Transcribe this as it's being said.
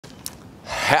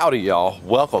Howdy y'all,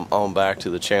 welcome on back to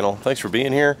the channel. Thanks for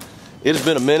being here. It has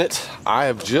been a minute. I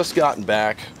have just gotten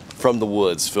back from the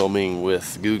woods filming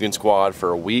with GOOGAN squad for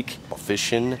a week.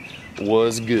 Fishing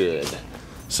was good.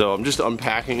 So I'm just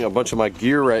unpacking a bunch of my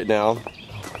gear right now.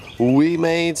 We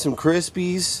made some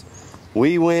Crispies.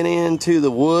 We went into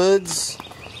the woods.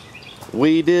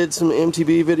 We did some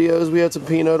MTB videos. We had some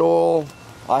peanut oil.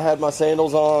 I had my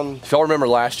sandals on. If y'all remember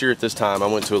last year at this time, I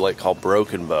went to a lake called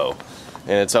Broken Bow.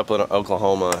 And it's up in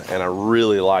Oklahoma, and I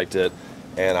really liked it.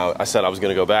 And I said I was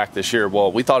gonna go back this year.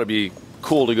 Well, we thought it'd be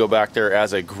cool to go back there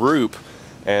as a group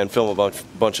and film a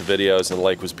bunch of videos, and the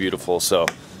lake was beautiful. So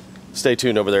stay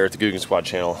tuned over there at the GOOGAN Squad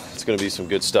channel. It's gonna be some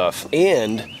good stuff.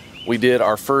 And we did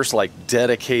our first like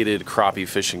dedicated crappie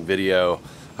fishing video.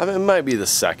 I mean, it might be the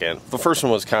second. The first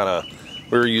one was kinda,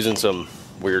 we were using some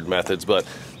weird methods, but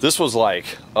this was like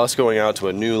us going out to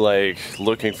a new lake,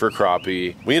 looking for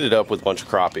crappie. We ended up with a bunch of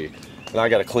crappie. And I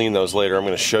gotta clean those later. I'm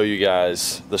gonna show you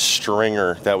guys the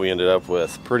stringer that we ended up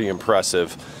with. Pretty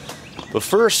impressive. But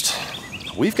first,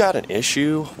 we've got an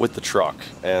issue with the truck.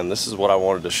 And this is what I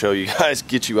wanted to show you guys,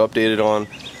 get you updated on,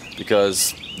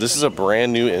 because this is a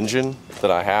brand new engine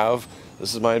that I have.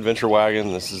 This is my adventure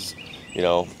wagon. This is, you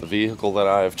know, the vehicle that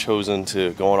I've chosen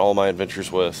to go on all my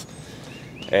adventures with.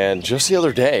 And just the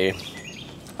other day,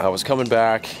 I was coming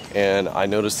back and I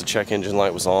noticed the check engine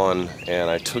light was on, and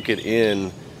I took it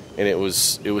in, and it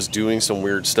was doing some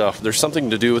weird stuff. There's something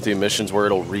to do with the emissions where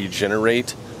it'll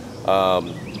regenerate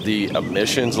the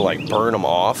emissions, like burn them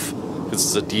off. This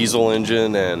is a diesel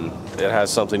engine, and it has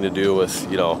something to do with,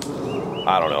 you know,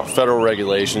 I don't know, federal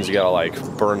regulations. You gotta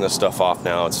like burn this stuff off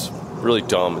now. It's really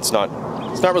dumb. It's not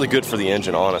really good for the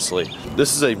engine, honestly.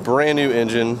 This is a brand new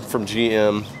engine from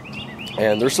GM,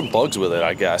 and there's some bugs with it,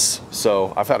 I guess.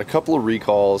 So I've had a couple of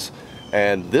recalls,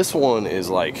 and this one is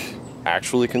like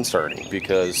actually concerning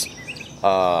because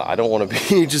I don't want to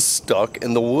be just stuck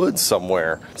in the woods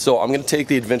somewhere. So I'm going to take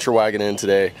the adventure wagon in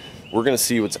today. We're going to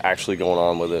see what's actually going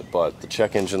on with it, but the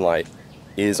check engine light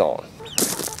is on.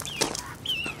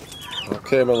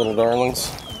 Okay, my little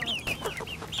darlings.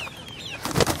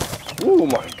 Oh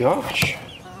my gosh.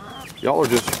 Y'all are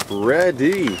just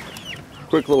ready.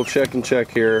 Quick little check and check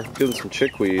here. Give them some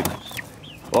chickweed.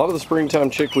 A lot of the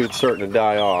springtime chickweed's starting to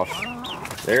die off.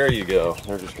 There you go.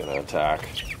 They're just gonna attack.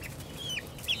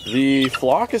 The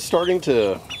flock is starting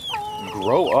to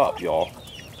grow up, y'all.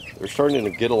 They're starting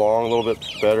to get along a little bit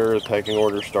better. The pecking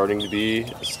order's starting to be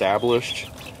established.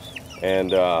 And,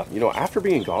 you know, after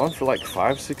being gone for like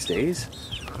 5-6 days,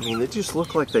 I mean, they just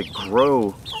look like they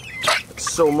grow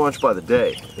so much by the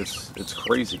day. It's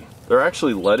crazy. They're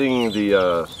actually letting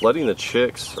the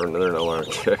chicks, or they're no longer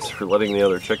chicks, they're letting the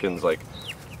other chickens like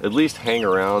at least hang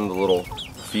around the little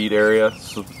feed area.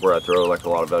 This is where I throw like a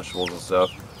lot of vegetables and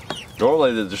stuff.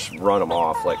 Normally they just run them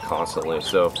off like constantly.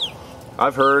 So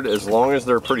I've heard as long as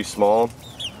they're pretty small,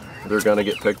 they're gonna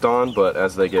get picked on, but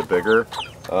as they get bigger,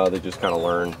 they just kind of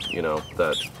learn, you know,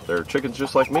 that they're chickens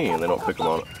just like me, and they don't pick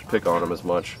on them as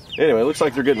much. Anyway, it looks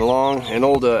like they're getting along. And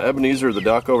old Ebenezer the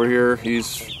duck over here,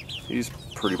 he's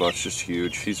pretty much just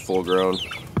huge. He's full grown.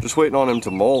 Just waiting on him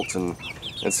to molt and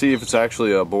see if it's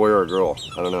actually a boy or a girl.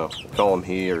 I don't know. Call him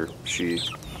he or she,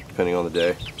 depending on the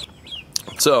day.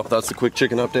 So that's the quick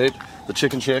chicken update. The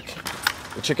chicken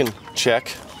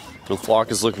check. The flock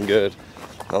is looking good.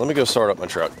 Now let me go start up my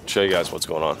truck, show you guys what's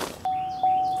going on.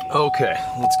 Okay,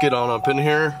 let's get on up in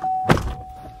here.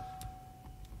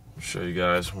 Show you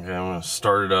guys. Okay, I'm gonna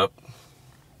start it up.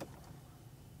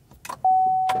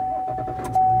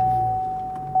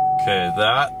 Okay,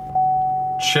 that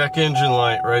check engine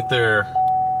light right there,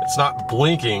 it's not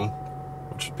blinking,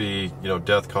 which would be, you know,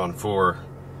 DEFCON 4.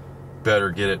 Better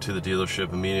get it to the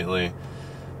dealership immediately.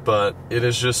 But it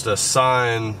is just a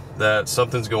sign that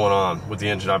something's going on with the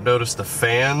engine. I've noticed the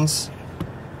fans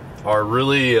are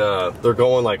really, they're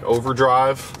going like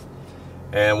overdrive.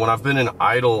 And when I've been in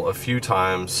idle a few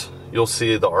times, you'll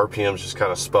see the RPMs just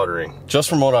kind of sputtering. Just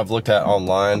from what I've looked at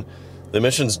online, the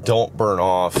emissions don't burn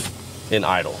off in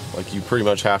idle. Like, you pretty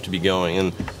much have to be going.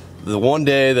 And the one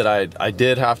day that I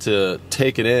did have to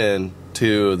take it in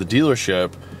to the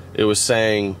dealership, it was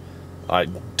saying,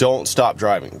 don't stop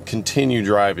driving, continue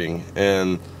driving.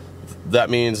 And that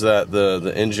means that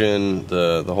the engine,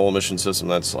 the whole emission system,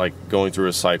 that's like going through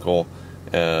a cycle,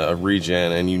 a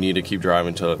regen, and you need to keep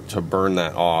driving to burn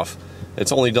that off.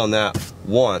 It's only done that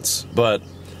once, but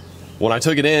when I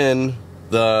took it in,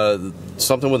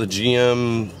 something with a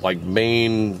GM like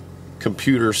main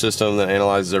computer system that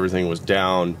analyzes everything was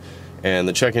down, and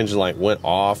the check engine light went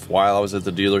off while I was at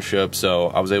the dealership, so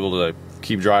I was able to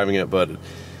keep driving it, but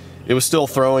it was still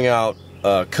throwing out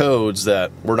codes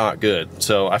that were not good.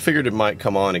 So I figured it might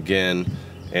come on again,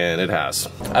 and it has.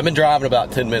 I've been driving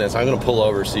about 10 minutes. I'm gonna pull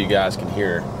over so you guys can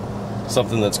hear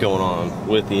something that's going on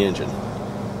with the engine.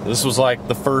 This was like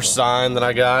the first sign that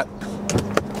I got.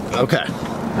 Okay.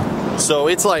 So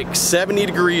it's like 70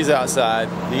 degrees outside.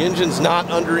 The engine's not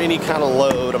under any kind of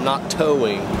load. I'm not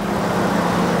towing.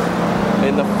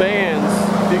 And the fans,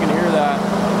 if you can hear that,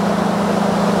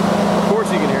 of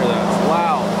course you can hear that, it's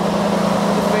loud.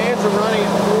 The fans are running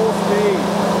at full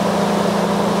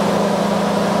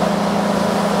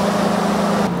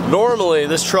speed. Normally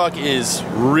this truck is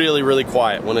really, really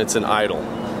quiet when it's in idle.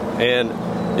 And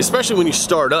especially when you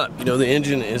start up, you know, the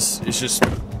engine is just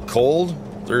cold.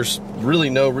 There's really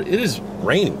no, it is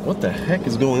raining. What the heck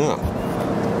is going on?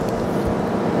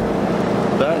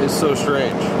 That is so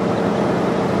strange.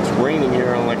 It's raining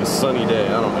here on like a sunny day,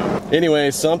 I don't know.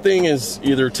 Anyway, something is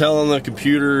either telling the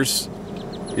computers,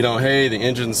 you know, hey, the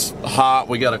engine's hot,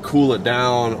 we gotta cool it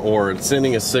down, or it's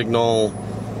sending a signal.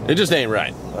 It just ain't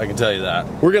right, I can tell you that.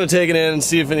 We're gonna take it in and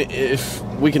see if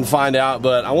we can find out,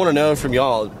 but I wanna know from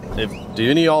y'all, do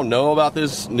any of y'all know about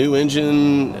this new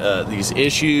engine, these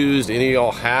issues? Do any of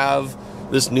y'all have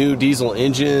this new diesel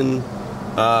engine?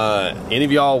 Any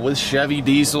of y'all with Chevy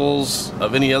diesels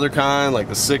of any other kind, like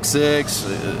the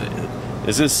 6.6?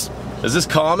 Is this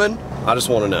common? I just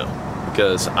want to know,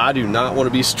 because I do not want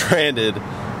to be stranded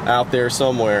out there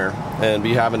somewhere and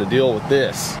be having to deal with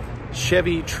this.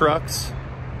 Chevy trucks,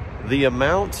 the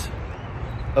amount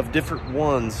of different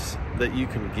ones that you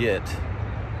can get,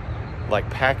 like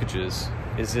packages,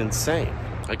 is insane.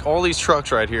 Like all these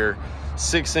trucks right here,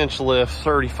 6-inch lift,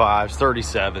 35s,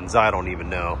 37s, I don't even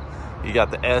know. You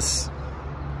got the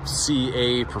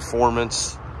SCA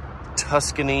Performance,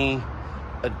 Tuscany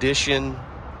Edition.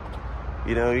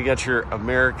 You know, you got your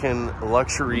American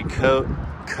Luxury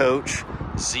Coach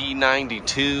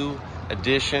Z92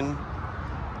 Edition.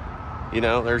 You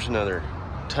know, there's another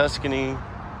Tuscany.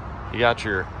 You got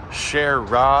your Share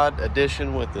Rod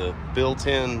Edition with the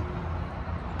built-in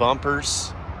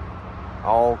bumpers,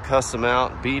 all custom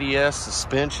out. BDS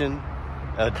Suspension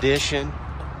Edition.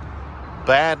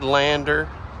 Badlander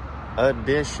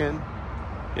Edition.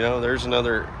 You know, there's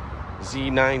another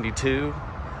Z92.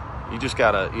 You just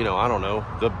gotta, you know, I don't know,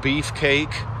 the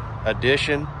Beefcake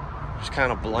Edition, just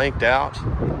kind of blanked out.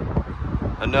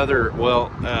 Another,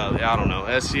 well, I don't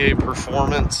know, SCA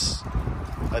Performance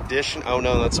Edition. Oh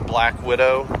no, that's a Black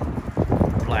Widow.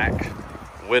 Black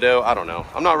Widow, I don't know.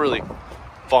 I'm not really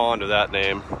fond of that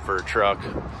name for a truck.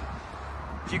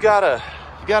 You got a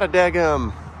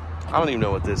daggum, I don't even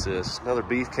know what this is. Another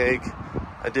Beefcake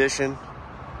Edition.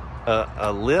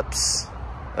 A Lips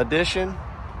Edition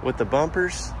with the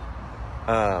bumpers.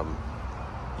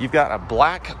 You've got a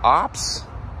Black Ops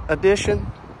Edition.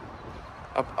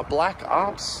 A Black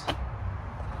Ops.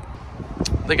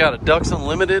 They got a Ducks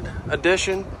Unlimited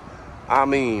Edition. I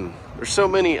mean, there's so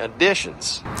many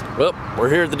editions. Well, we're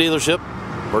here at the dealership.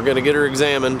 We're gonna get her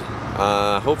examined.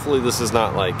 Hopefully this is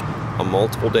not like a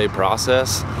multiple day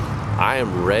process. I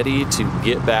am ready to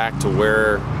get back to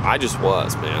where I just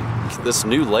was, man. This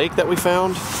new lake that we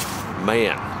found,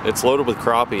 man, it's loaded with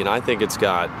crappie, and I think it's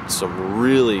got some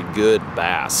really good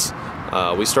bass.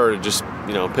 We started just,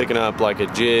 you know, picking up like a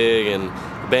jig and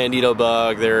bandito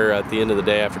bug there at the end of the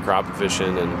day after crappie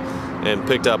fishing, and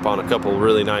picked up on a couple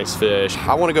really nice fish.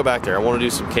 I want to go back there. I want to do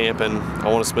some camping.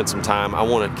 I want to spend some time. I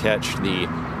want to catch the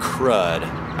crud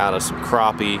out of some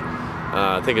crappie.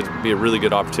 I think it'd be a really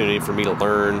good opportunity for me to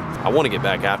learn. I want to get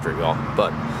back after it, y'all,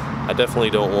 but I definitely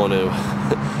don't want to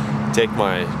take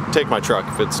my truck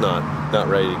if it's not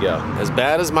ready to go. As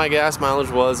bad as my gas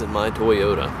mileage was in my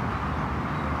Toyota,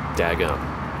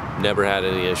 daggum, never had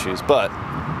any issues, but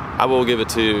I will give it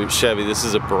to Chevy. This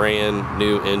is a brand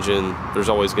new engine. There's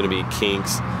always going to be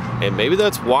kinks, and maybe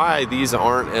that's why these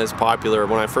aren't as popular.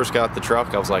 When I first got the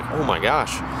truck, I was like, oh my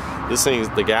gosh, this thing,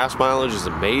 the gas mileage is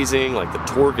amazing. Like the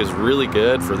torque is really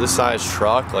good for this size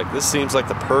truck. Like this seems like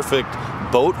the perfect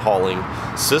boat hauling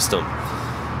system.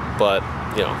 But,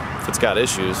 you know, if it's got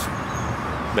issues,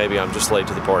 maybe I'm just late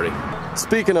to the party.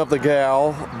 Speaking of the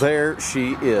gal, there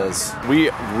she is. We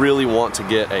really want to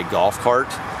get a golf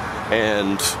cart,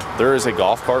 and there is a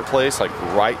golf cart place like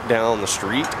right down the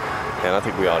street, and I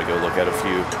think we ought to go look at a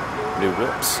few new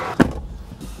whips.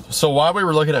 So while we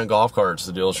were looking at golf carts,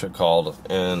 the dealership called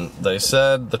and they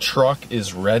said the truck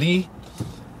is ready.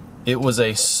 It was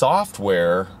a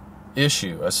software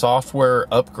issue, a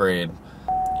software upgrade.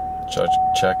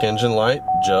 Check engine light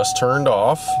just turned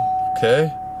off. Okay,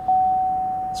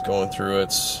 it's going through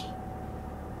its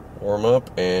warm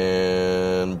up,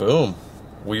 and boom,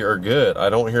 we are good. I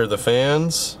don't hear the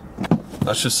fans.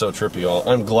 That's just so trippy, y'all.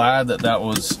 I'm glad that that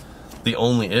was the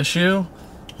only issue.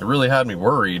 It really had me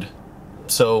worried.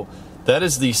 So that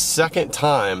is the second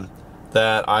time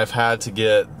that I've had to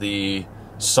get the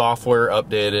software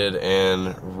updated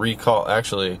and recall.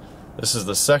 Actually, this is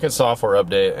the second software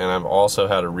update, and I've also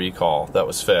had a recall that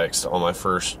was fixed on my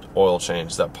first oil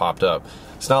change that popped up.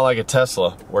 It's not like a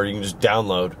Tesla where you can just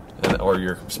download or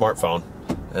your smartphone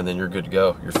and then you're good to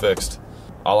go, you're fixed.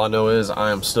 All I know is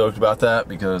I am stoked about that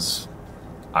because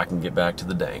I can get back to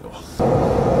the dangle.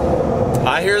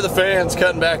 I hear the fans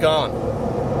cutting back on.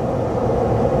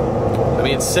 I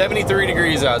mean, it's 73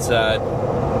 degrees outside.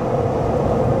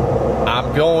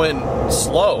 I'm going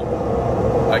slow.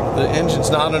 Like, the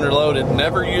engine's not underloaded.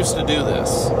 Never used to do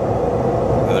this.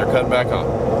 And they're cutting back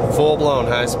on. Full blown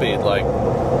high speed. Like,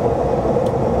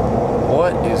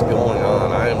 what is going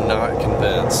on? I am not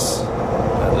convinced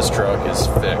that this truck is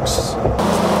fixed.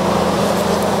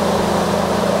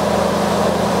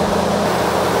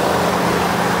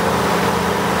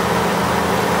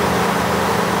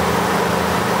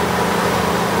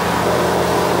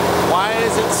 Why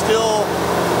is it still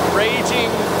raging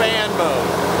fan mode?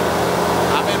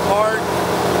 I'm in park.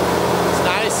 It's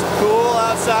nice and cool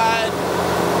outside.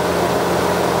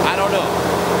 I don't know.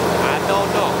 I don't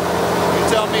know. You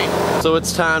tell me. So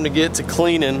it's time to get to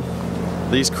cleaning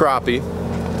these crappie.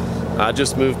 I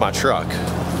just moved my truck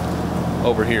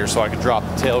over here so I can drop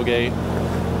the tailgate,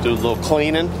 do a little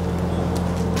cleaning.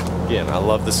 Again, I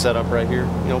love the setup right here.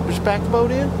 You know, just back the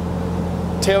boat in,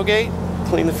 tailgate,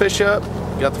 clean the fish up.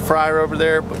 Got the fryer over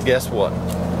there, but guess what?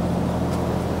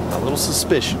 My little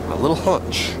suspicion, my little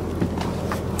hunch.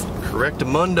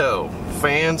 Correctamundo.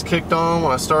 Fans kicked on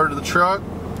when I started the truck.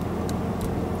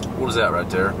 What is that right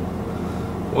there?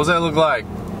 What does that look like?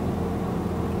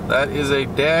 That is a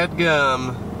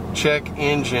dadgum check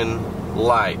engine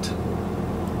light.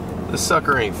 This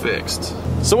sucker ain't fixed.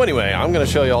 So anyway, I'm gonna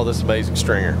show you all this amazing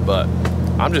stringer, but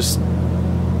I don't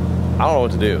know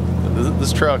what to do.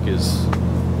 This truck is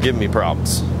giving me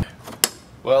problems.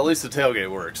 Well, at least the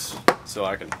tailgate works, so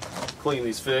I can clean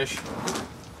these fish.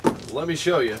 Let me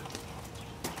show you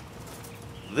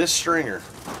this stringer.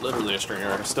 Literally a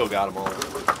stringer. I still got them all. This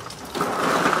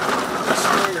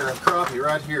stringer of crappie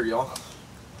right here, y'all.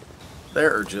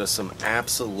 There are just some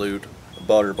absolute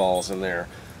butterballs in there.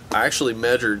 I actually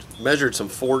measured some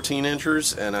 14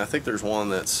 inchers, and I think there's one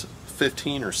that's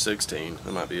 15 or 16.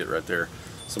 That might be it right there.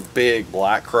 Some big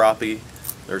black crappie.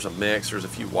 There's a mix. There's a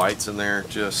few whites in there.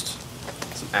 Just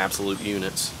some absolute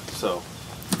units. So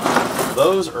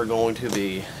those are going to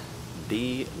be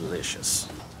delicious.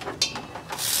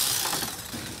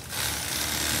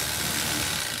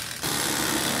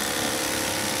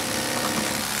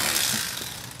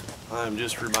 I'm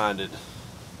just reminded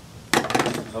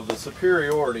of the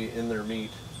superiority in their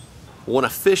meat. When a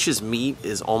fish's meat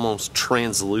is almost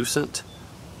translucent,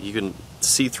 you can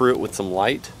see through it with some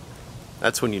light,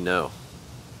 that's when you know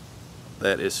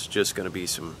that it's just going to be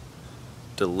some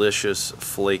delicious,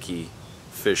 flaky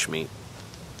fish meat.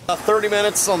 30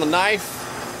 minutes on the knife,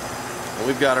 and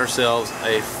we've got ourselves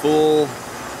a full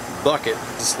bucket.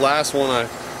 This last one I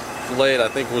filleted, I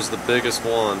think, was the biggest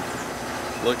one.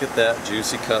 Look at that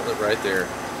juicy cutlet right there.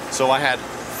 So I had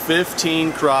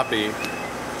 15 crappie,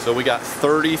 so we got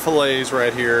 30 fillets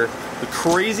right here. The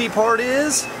crazy part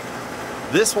is,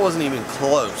 this wasn't even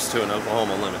close to an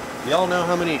Oklahoma limit. Y'all know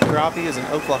how many crappie is an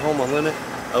Oklahoma limit?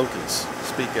 Okies,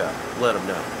 speak up, let them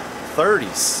know.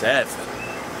 37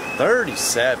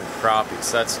 crappies.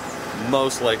 That's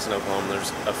most lakes in Oklahoma. There's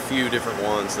a few different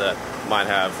ones that might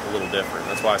have a little different.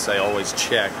 That's why I say always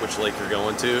check which lake you're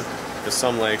going to, because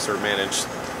some lakes are managed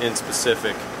in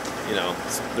specific, you know,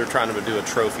 they're trying to do a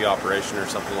trophy operation or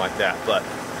something like that. But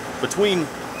between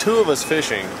two of us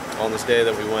fishing on this day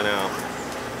that we went out,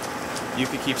 you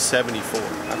could keep 74.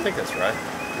 I think that's right.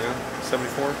 Yeah,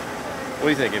 74? What do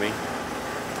you think, Emmy?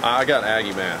 I got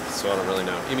Aggie math, so I don't really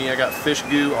know. Emmy, I got fish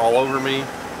goo all over me.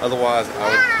 Otherwise, I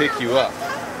would pick you up.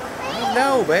 I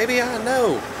know, baby, I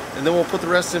know. And then we'll put the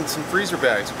rest in some freezer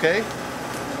bags, okay?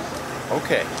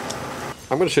 Okay.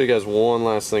 I'm going to show you guys one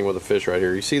last thing with the fish right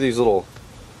here. You see these little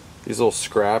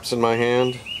scraps in my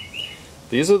hand?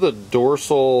 These are the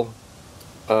dorsal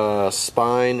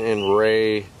spine and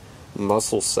ray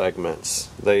muscle segments.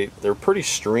 They're pretty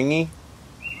stringy.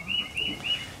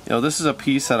 You know, this is a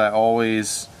piece that I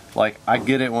always, like, I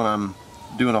get it when I'm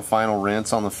doing a final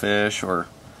rinse on the fish or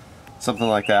something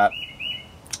like that.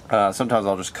 Sometimes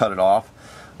I'll just cut it off.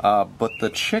 But the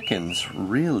chickens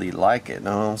really like it. It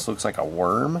almost looks like a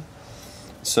worm.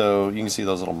 So you can see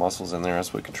those little muscles in there.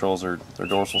 That's what controls their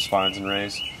dorsal spines and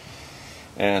rays.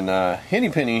 And Henny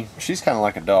Penny, she's kind of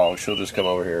like a dog. She'll just come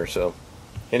over here. So,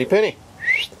 Henny Penny.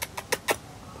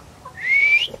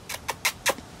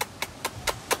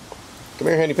 Come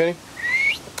here, Henny Penny.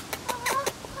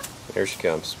 There she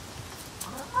comes.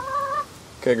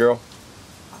 Okay, girl.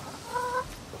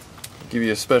 Give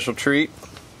you a special treat.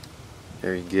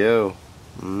 There you go.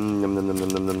 Nom, nom, nom, nom,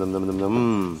 nom, nom, nom, nom,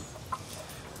 nom.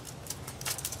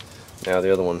 Now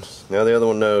the other one. Now the other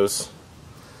one knows.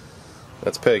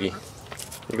 That's Peggy. Here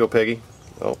you go, Peggy.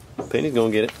 Oh, Penny's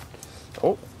gonna get it.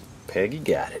 Oh, Peggy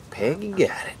got it. Peggy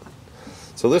got it.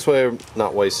 So this way, I'm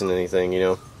not wasting anything, you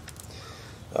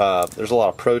know. There's a lot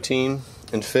of protein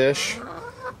in fish.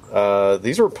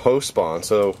 These were post-spawn,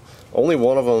 so only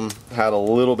one of them had a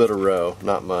little bit of roe,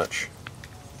 not much.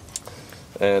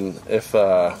 And if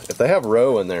they have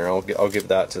roe in there, I'll give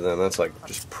that to them. That's like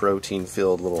just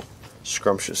protein-filled little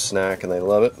scrumptious snack, and they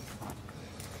love it.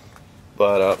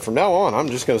 But from now on, I'm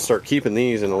just going to start keeping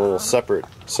these in a little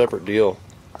separate deal,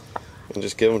 and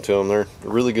just give them to them. They're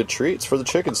really good treats for the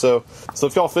chickens. So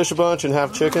if y'all fish a bunch and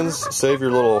have chickens, save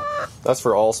your little. That's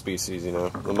for all species, you know.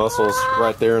 The muscles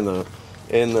right there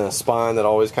in the spine that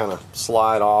always kind of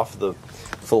slide off the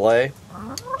fillet.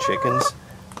 Chickens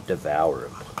devour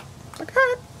them.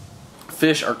 Okay.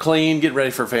 Fish are clean. Get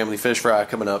ready for a family fish fry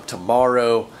coming up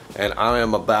tomorrow, and I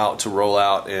am about to roll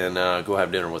out and go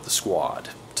have dinner with the squad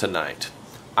tonight.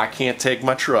 I can't take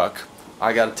my truck.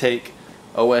 I got to take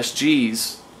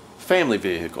OSG's family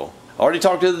vehicle. I already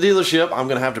talked to the dealership. I'm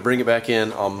gonna have to bring it back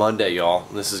in on Monday, y'all.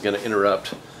 This is gonna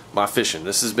interrupt my fishing.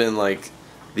 This has been like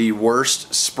the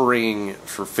worst spring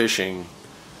for fishing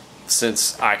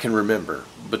since I can remember,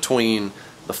 between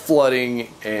the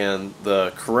flooding and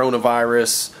the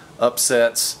coronavirus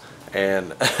upsets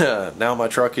and now my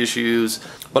truck issues.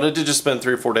 But I did just spend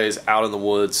 3 or 4 days out in the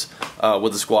woods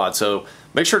with the squad. So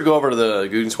make sure to go over to the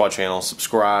GOOGAN Squad channel,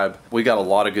 subscribe. We got a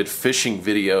lot of good fishing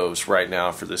videos right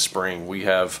now for this spring. We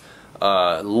have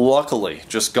luckily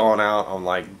just gone out on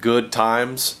like good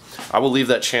times. I will leave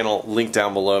that channel link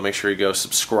down below. Make sure you go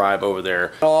subscribe over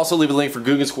there. I'll also leave a link for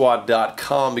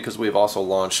GOOGANSquad.com because we have also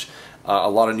launched a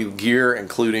lot of new gear,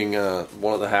 including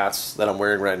one of the hats that I'm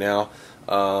wearing right now.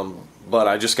 But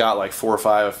I just got like 4 or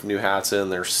 5 new hats in.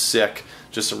 They're sick.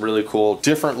 Just some really cool,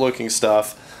 different looking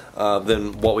stuff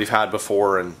than what we've had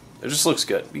before, and it just looks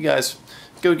good. You guys,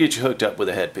 go get you hooked up with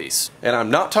a headpiece. And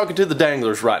I'm not talking to the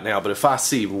danglers right now, but if I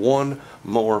see one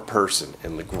more person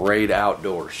in the great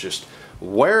outdoors just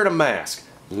wearing a mask,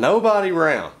 nobody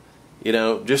around, you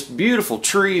know, just beautiful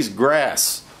trees,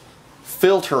 grass,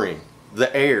 filtering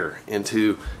the air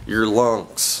into your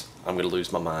lungs, I'm gonna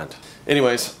lose my mind.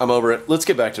 Anyways, I'm over it. Let's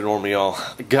get back to normal, y'all.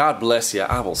 God bless you.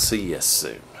 I will see you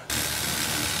soon.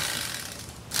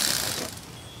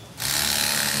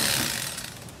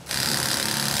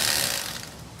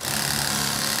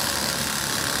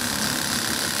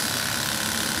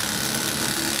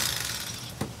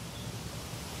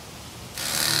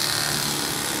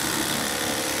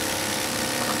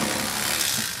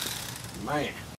 Man.